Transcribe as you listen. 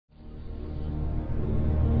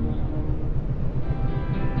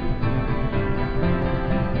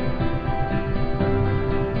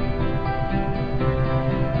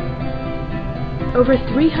over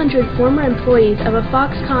 300 former employees of a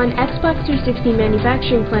Foxconn Xbox 360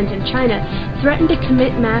 manufacturing plant in China threatened to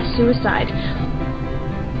commit mass suicide.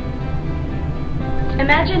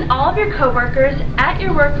 Imagine all of your coworkers at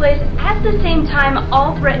your workplace at the same time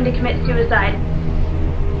all threaten to commit suicide.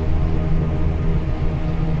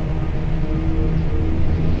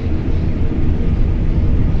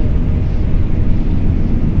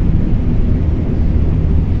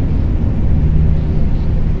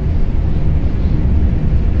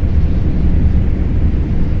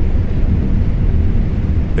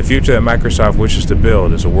 The future that Microsoft wishes to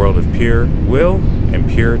build is a world of pure will and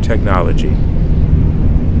pure technology.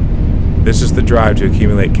 This is the drive to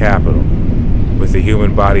accumulate capital, with the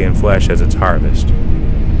human body and flesh as its harvest.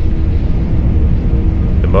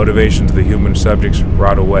 The motivations of the human subjects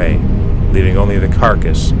rot away, leaving only the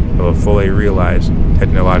carcass of a fully realized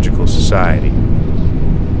technological society.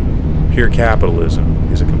 Pure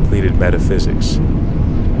capitalism is a completed metaphysics.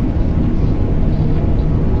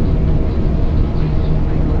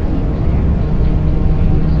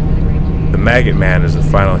 The Maggot Man is the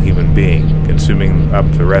final human being, consuming up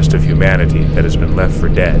the rest of humanity that has been left for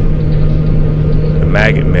dead. The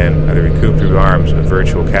Maggot Men are the recuperative arms of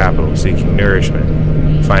virtual capital, seeking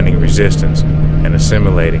nourishment, finding resistance, and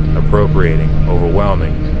assimilating, appropriating,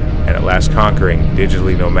 overwhelming, and at last conquering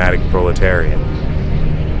digitally nomadic proletariat.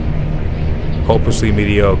 Hopelessly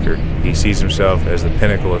mediocre, he sees himself as the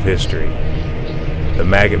pinnacle of history. The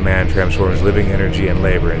Maggot Man transforms living energy and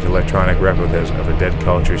labor into electronic replicas of a dead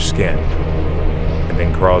culture's skin, and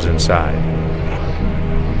then crawls inside.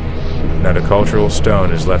 Not a cultural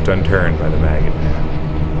stone is left unturned by the Maggot Man.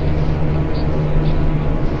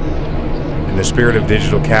 In the spirit of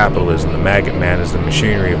digital capitalism, the Maggot Man is the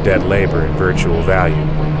machinery of dead labor and virtual value.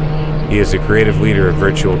 He is the creative leader of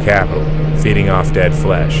virtual capital, feeding off dead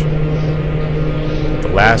flesh.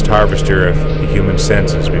 The last harvester of the human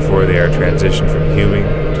senses before they are transitioned from human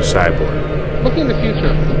to cyborg. Looking in the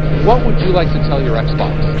future, what would you like to tell your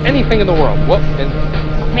Xbox? Anything in the world. What?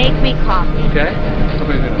 Make me coffee. Okay.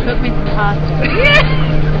 Cook me some pasta.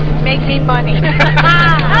 Make me money.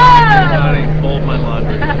 Fold my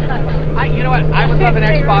laundry. You know what? I would love an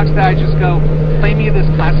Xbox that I just go, play me this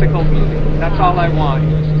classical music. That's all I want.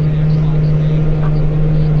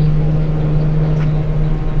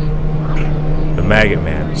 The Maggot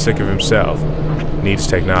Man, sick of himself, needs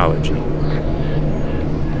technology.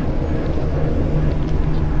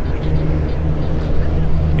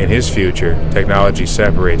 In his future, technology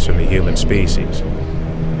separates from the human species.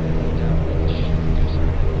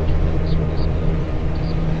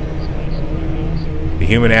 The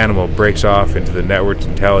human animal breaks off into the networked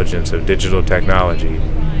intelligence of digital technology.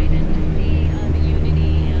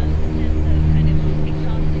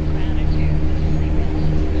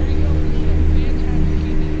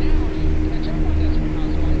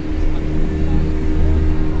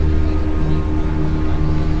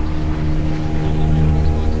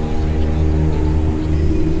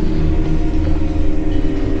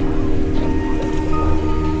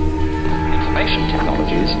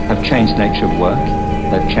 Have changed the nature of work,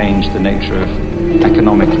 they've changed the nature of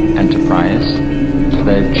economic enterprise,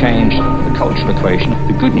 they've changed the cultural equation.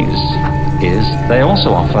 The good news is they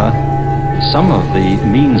also offer some of the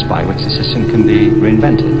means by which the system can be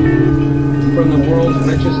reinvented. From the world's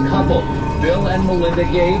richest couple, Bill and Melinda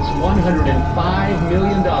Gates, $105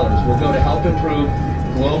 million will go to help improve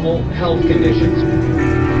global health conditions.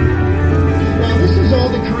 Now, this is all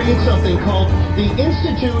to create something called the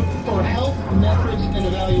Institute for Health Metrics and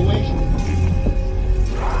Evaluation,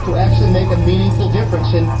 to actually make a meaningful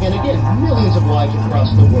difference in, and again, millions of lives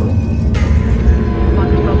across the world.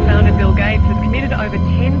 Microsoft founder Bill Gates has committed over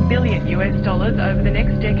 $10 billion over the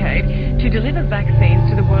next decade to deliver vaccines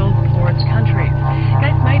to the world's poorest countries.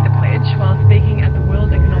 Gates made the pledge while speaking at the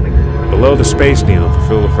World Economic Forum. Below the Space Needle, the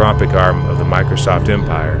philanthropic arm of the Microsoft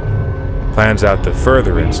empire plans out the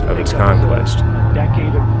furtherance of its conquest. A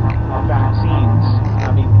decade of vaccines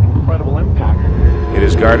having incredible impact. It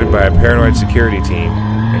is guarded by a paranoid security team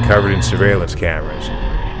and covered in surveillance cameras.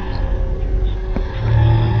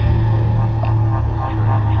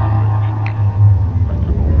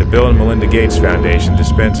 The Bill and Melinda Gates Foundation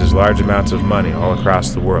dispenses large amounts of money all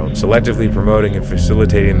across the world, selectively promoting and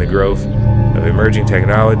facilitating the growth of emerging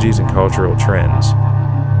technologies and cultural trends.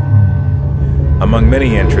 Among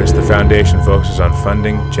many interests, the foundation focuses on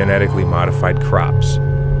funding genetically modified crops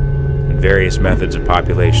and various methods of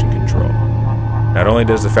population control. Not only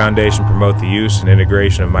does the foundation promote the use and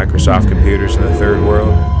integration of Microsoft computers in the Third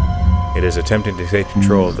World, it is attempting to take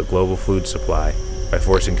control of the global food supply by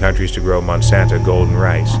forcing countries to grow Monsanto golden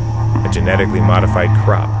rice, a genetically modified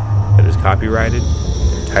crop that is copyrighted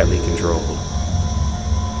and tightly controlled.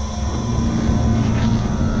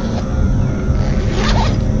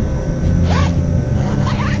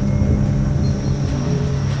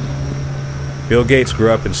 Bill Gates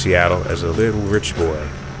grew up in Seattle as a little rich boy,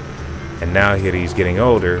 and now that he's getting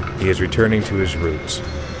older, he is returning to his roots.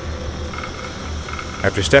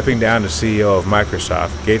 After stepping down as CEO of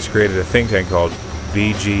Microsoft, Gates created a think tank called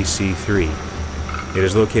VGC3. It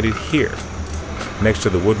is located here, next to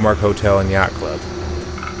the Woodmark Hotel and Yacht Club.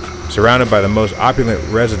 Surrounded by the most opulent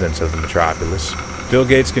residents of the metropolis, Bill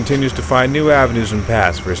Gates continues to find new avenues and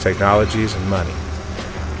paths for his technologies and money.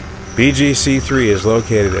 BGC3 is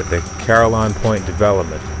located at the Carillon Point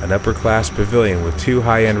Development, an upper-class pavilion with 2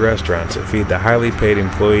 high-end restaurants that feed the highly paid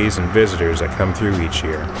employees and visitors that come through each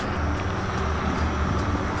year.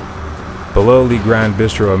 Below Le Grand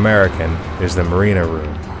Bistro American is the Marina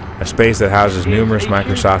Room, a space that houses numerous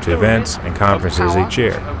Microsoft events and conferences each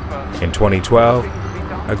year. In 2012,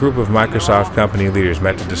 a group of Microsoft company leaders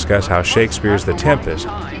met to discuss how Shakespeare's The Tempest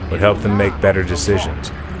would help them make better decisions.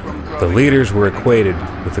 The leaders were equated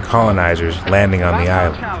with the colonizers landing on the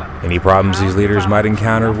island. Any problems these leaders might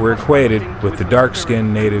encounter were equated with the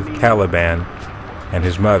dark-skinned native Caliban and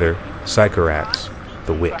his mother, Sycorax,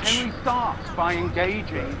 the witch. Henry starts by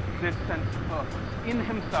engaging this sense of purpose in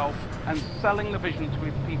himself and selling the vision to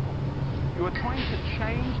his people. You are trying to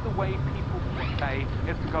change the way people say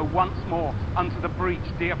is to go once more unto the breach,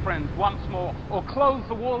 dear friends, once more, or close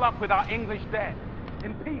the wall up with our English dead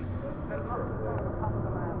in peace.